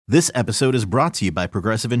This episode is brought to you by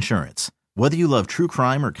Progressive Insurance. Whether you love true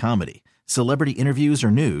crime or comedy, celebrity interviews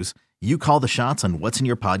or news, you call the shots on what's in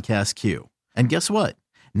your podcast queue. And guess what?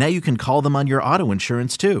 Now you can call them on your auto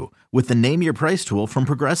insurance too with the Name Your Price tool from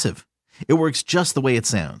Progressive. It works just the way it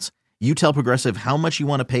sounds. You tell Progressive how much you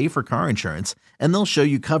want to pay for car insurance, and they'll show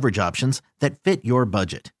you coverage options that fit your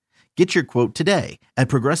budget. Get your quote today at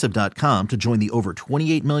Progressive.com to join the over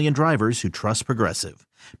 28 million drivers who trust Progressive.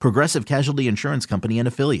 Progressive Casualty Insurance Company and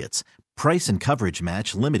Affiliates. Price and coverage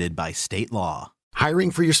match limited by state law. Hiring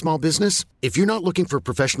for your small business? If you're not looking for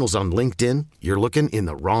professionals on LinkedIn, you're looking in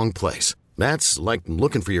the wrong place. That's like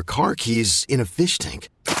looking for your car keys in a fish tank.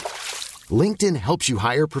 LinkedIn helps you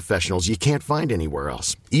hire professionals you can't find anywhere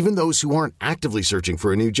else, even those who aren't actively searching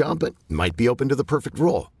for a new job but might be open to the perfect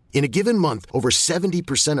role. In a given month, over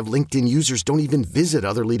 70% of LinkedIn users don't even visit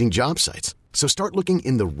other leading job sites. So start looking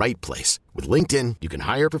in the right place. With LinkedIn, you can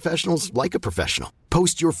hire professionals like a professional.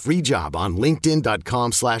 Post your free job on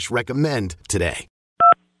linkedin.com/recommend today.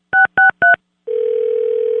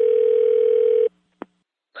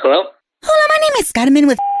 Hello? Hello, my name is Carmen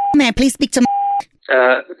with May I please speak to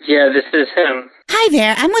Yeah, this is him. Hi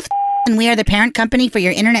there, I'm with and we are the parent company for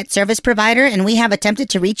your internet service provider, and we have attempted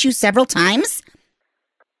to reach you several times.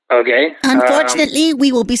 Okay. Unfortunately,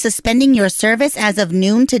 we will be suspending your service as of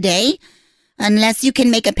noon today, unless you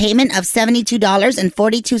can make a payment of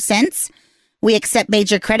 $72.42. We accept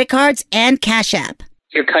major credit cards and Cash App.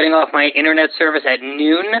 You're cutting off my internet service at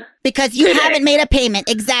noon? Because you today. haven't made a payment,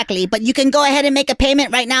 exactly. But you can go ahead and make a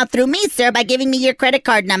payment right now through me, sir, by giving me your credit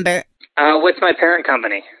card number. What's my parent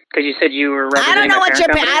company? Because you said you were representing my parent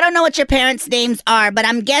company? I don't know what your parents' names are, but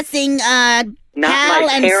I'm guessing, Not Hal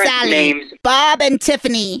my and parents' Sally, names. Bob and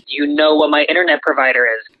Tiffany, You know what my internet provider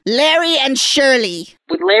is. Larry and Shirley,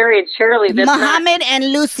 With Larry and Shirley, that's Muhammad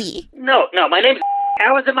and Lucy. No, my name's...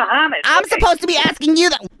 How is it Muhammad? I'm Okay. supposed to be asking you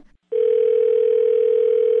that.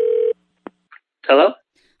 Hello?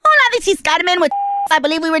 Hola, this is Carmen with I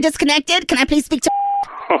believe we were disconnected. Can I please speak to...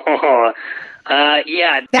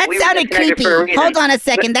 Yeah. That we were sounded disconnected creepy. for a reason. Hold on a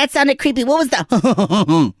second. That sounded creepy. What was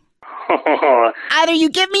the... Either you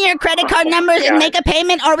give me your credit card number and God. make a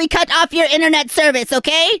payment, or we cut off your internet service,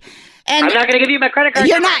 okay? And I'm not going to give you my credit card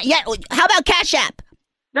you're number. not yet. How about Cash App?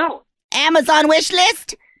 No. Amazon wish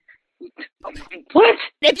list? What?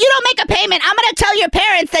 If you don't make a payment, I'm gonna tell your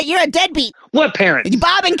parents that you're a deadbeat. What parents?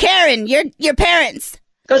 Bob and Karen, your parents.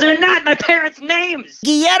 Those are not my parents' names.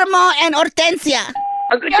 Guillermo and Hortensia.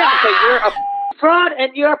 A good job. So you're a fraud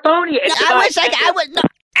and you're a phony. And I wish I would. No.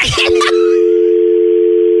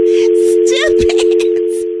 Stupid.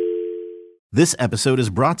 This episode is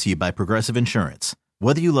brought to you by Progressive Insurance.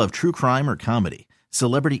 Whether you love true crime or comedy,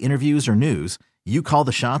 celebrity interviews or news, you call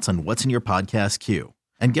the shots on what's in your podcast queue.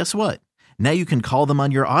 And guess what? Now you can call them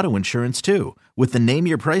on your auto insurance too with the Name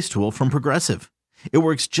Your Price tool from Progressive. It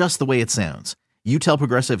works just the way it sounds. You tell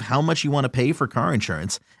Progressive how much you want to pay for car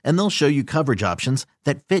insurance, and they'll show you coverage options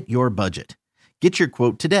that fit your budget. Get your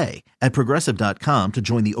quote today at Progressive.com to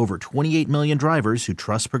join the over 28 million drivers who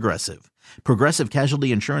trust Progressive. Progressive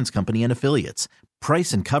Casualty Insurance Company and Affiliates.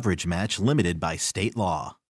 Price and coverage match limited by state law.